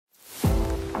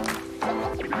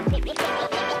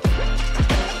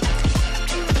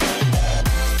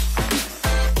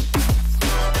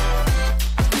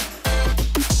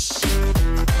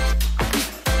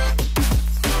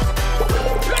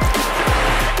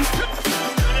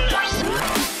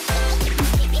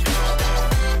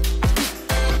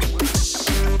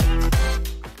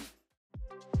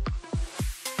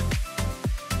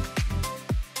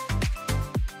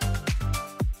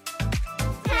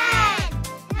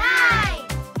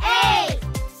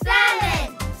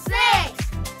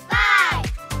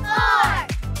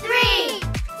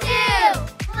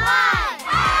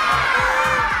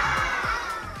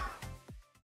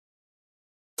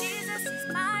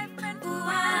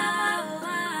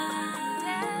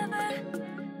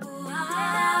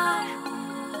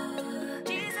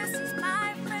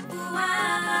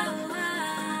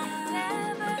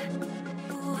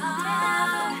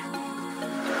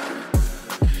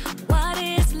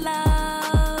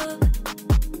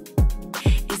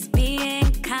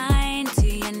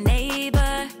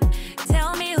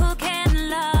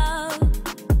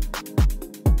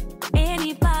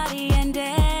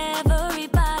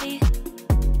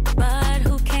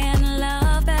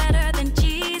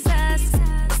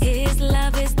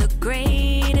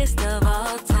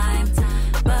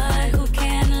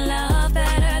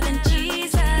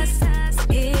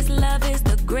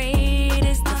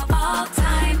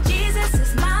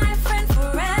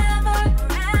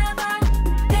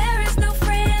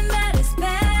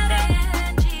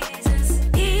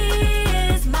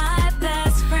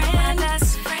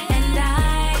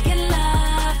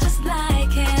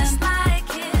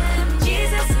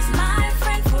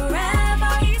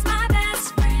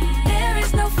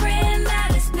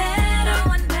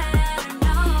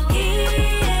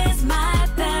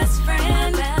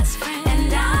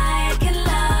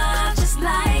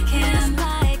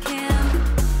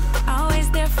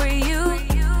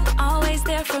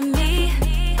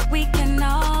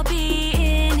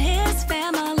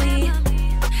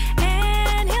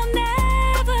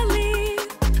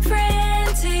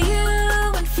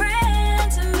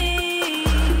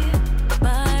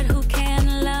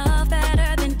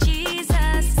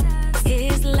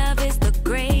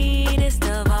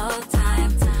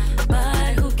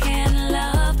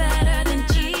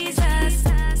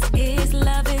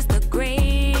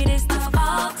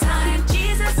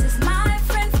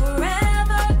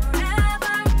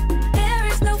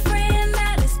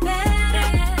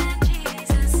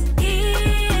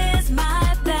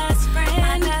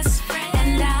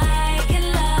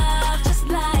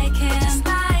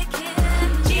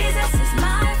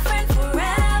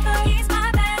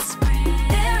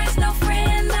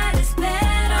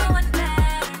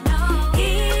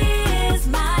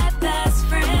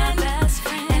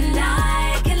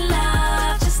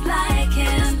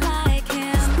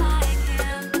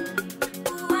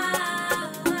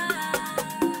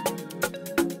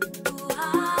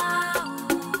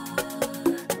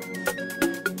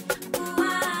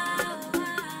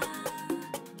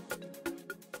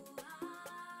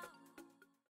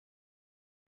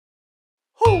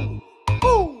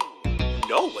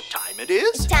know what time it is.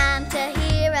 It's time to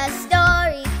hear a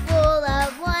story full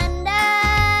of wonder.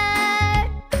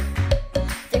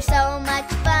 There's so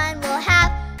much fun we'll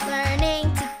have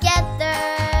learning together.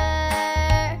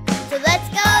 So let's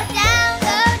go down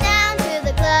to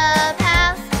the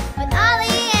clubhouse with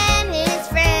Ollie and his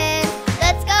friends.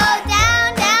 Let's go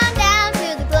down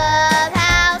to the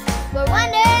clubhouse where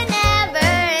wonder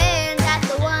never ends at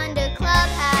the Wonder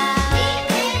Clubhouse. Meet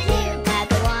with you at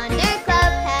the Wonder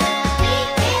Clubhouse.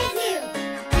 Meet with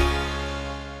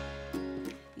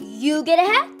you. You get a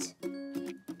hat,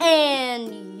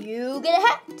 and you get a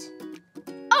hat.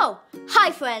 Oh,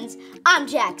 hi friends, I'm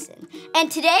Jackson,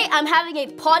 and today I'm having a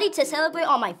party to celebrate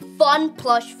all my fun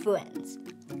plush friends.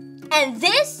 And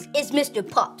this is Mr.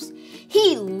 Pups.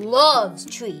 He loves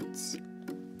treats.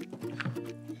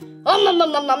 Nom, nom,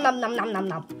 nom, nom, nom, nom, nom, nom,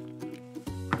 nom.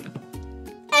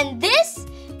 And this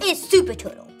is Super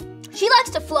Turtle. She likes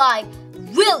to fly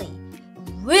really,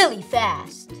 really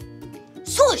fast.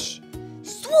 Swoosh,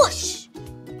 swoosh.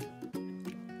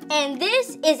 And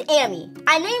this is Amy.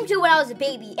 I named her when I was a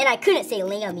baby and I couldn't say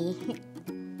Lammy.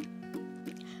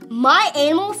 My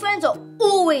animal friends are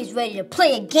always ready to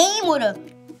play a game or to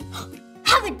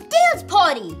have a dance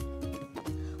party.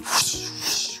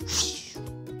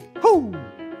 Ho,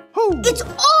 ho. It's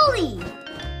Ollie.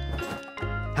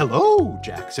 Hello,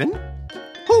 Jackson.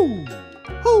 Ho,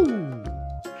 ho.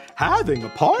 Having a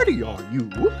party, are you?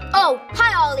 Oh,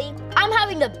 hi Ollie. I'm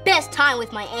having the best time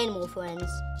with my animal friends.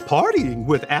 Partying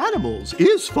with animals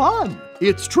is fun.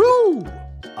 It's true.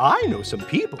 I know some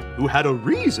people who had a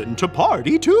reason to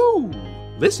party too.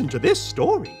 Listen to this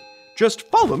story. Just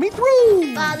follow me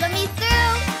through. Follow me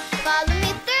through. Follow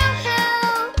me through.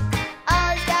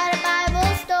 Ollie's got a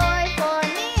Bible story for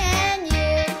me and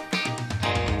you.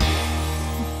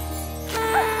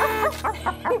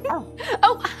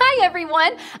 Oh, hi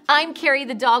everyone. I'm Carrie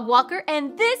the dog walker,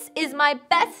 and this is my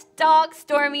best dog,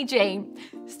 Stormy Jane.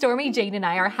 Stormy Jane and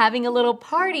I are having a little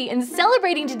party and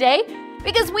celebrating today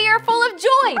because we are full of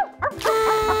joy.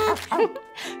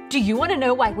 Do you want to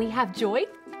know why we have joy?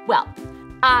 Well,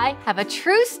 I have a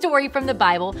true story from the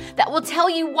Bible that will tell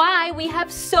you why we have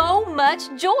so much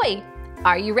joy.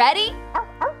 Are you ready?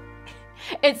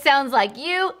 It sounds like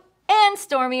you and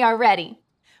Stormy are ready.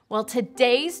 Well,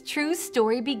 today's true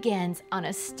story begins on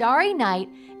a starry night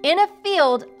in a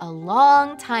field a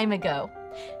long time ago.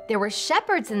 There were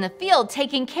shepherds in the field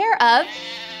taking care of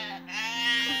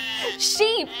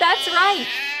sheep. That's right.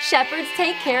 Shepherds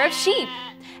take care of sheep.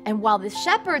 And while the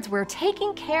shepherds were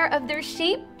taking care of their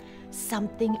sheep,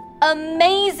 something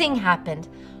amazing happened.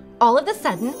 All of a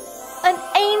sudden, an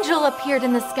angel appeared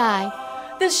in the sky.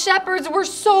 The shepherds were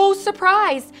so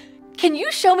surprised. Can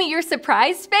you show me your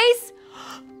surprised face?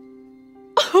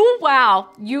 Oh, wow,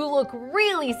 you look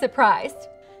really surprised.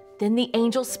 Then the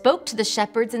angel spoke to the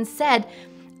shepherds and said,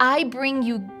 I bring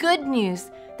you good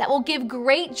news that will give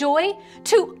great joy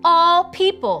to all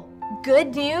people.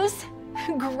 Good news?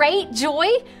 Great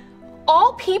joy?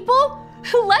 All people?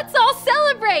 Let's all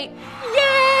celebrate!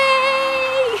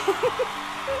 Yay!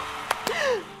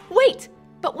 Wait,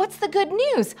 but what's the good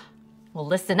news? Well,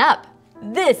 listen up.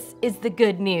 This is the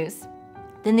good news.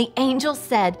 Then the angel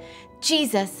said,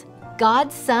 Jesus,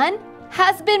 God's Son,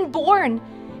 has been born,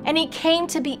 and he came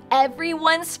to be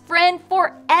everyone's friend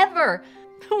forever.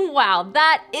 Wow,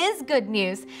 that is good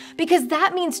news, because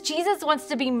that means Jesus wants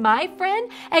to be my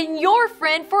friend and your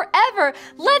friend forever.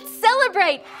 Let's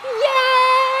celebrate! Yay!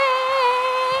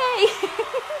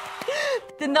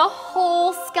 Then the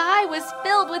whole sky was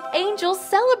filled with angels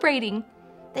celebrating.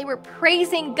 They were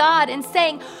praising God and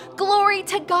saying, "Glory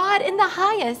to God in the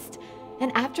highest."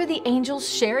 And after the angels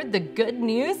shared the good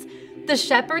news, the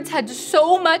shepherds had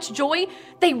so much joy,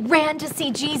 they ran to see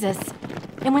Jesus.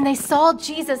 And when they saw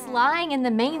Jesus lying in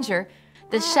the manger,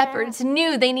 the shepherds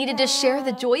knew they needed to share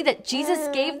the joy that Jesus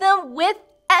gave them with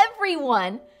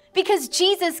everyone, because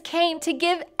Jesus came to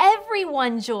give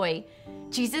everyone joy.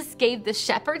 Jesus gave the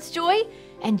shepherds joy,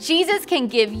 and Jesus can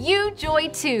give you joy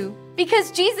too, because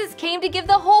Jesus came to give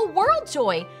the whole world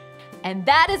joy. And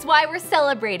that is why we're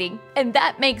celebrating, and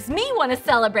that makes me want to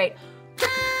celebrate.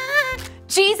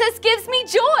 Jesus gives me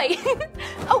joy.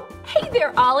 Oh, hey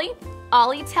there, Ollie.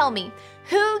 Ollie, tell me,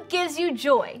 who gives you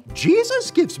joy?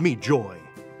 Jesus gives me joy.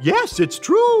 Yes, it's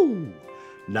true.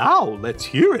 Now let's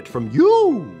hear it from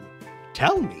you.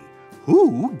 Tell me,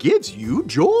 who gives you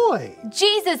joy?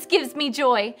 Jesus gives me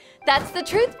joy. That's the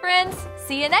truth, friends.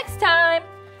 See you next time.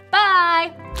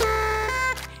 Bye.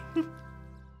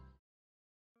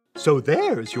 So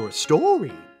there's your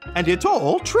story, and it's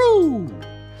all true.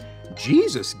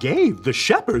 Jesus gave the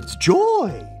shepherds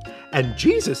joy, And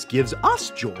Jesus gives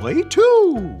us joy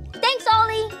too. Thanks,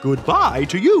 Ollie. Goodbye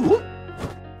to you.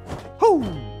 Ho,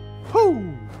 ho.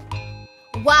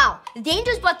 Wow, the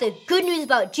angels brought the good news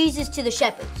about Jesus to the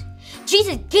shepherds.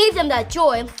 Jesus gave them that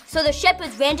joy, so the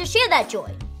shepherds ran to share that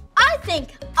joy. I think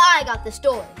I got the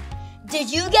story.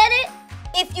 Did you get it?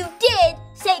 If you did,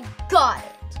 say got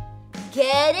it.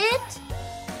 Get it?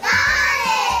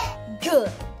 Got it!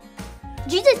 Good.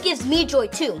 Jesus gives me joy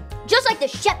too, just like the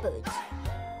shepherds.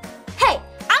 Hey,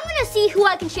 I'm gonna see who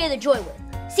I can share the joy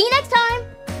with. See you next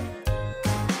time!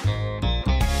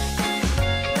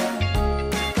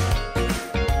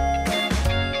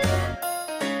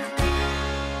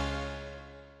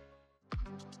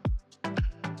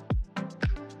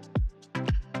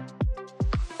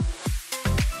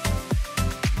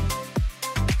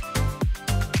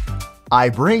 I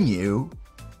bring you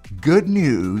good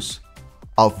news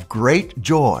of great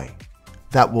joy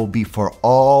that will be for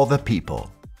all the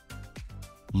people.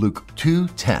 Luke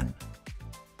 2:10.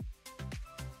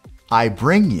 I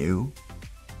bring you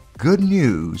good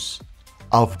news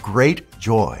of great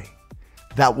joy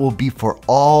that will be for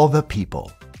all the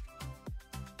people.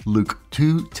 Luke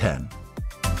 2:10.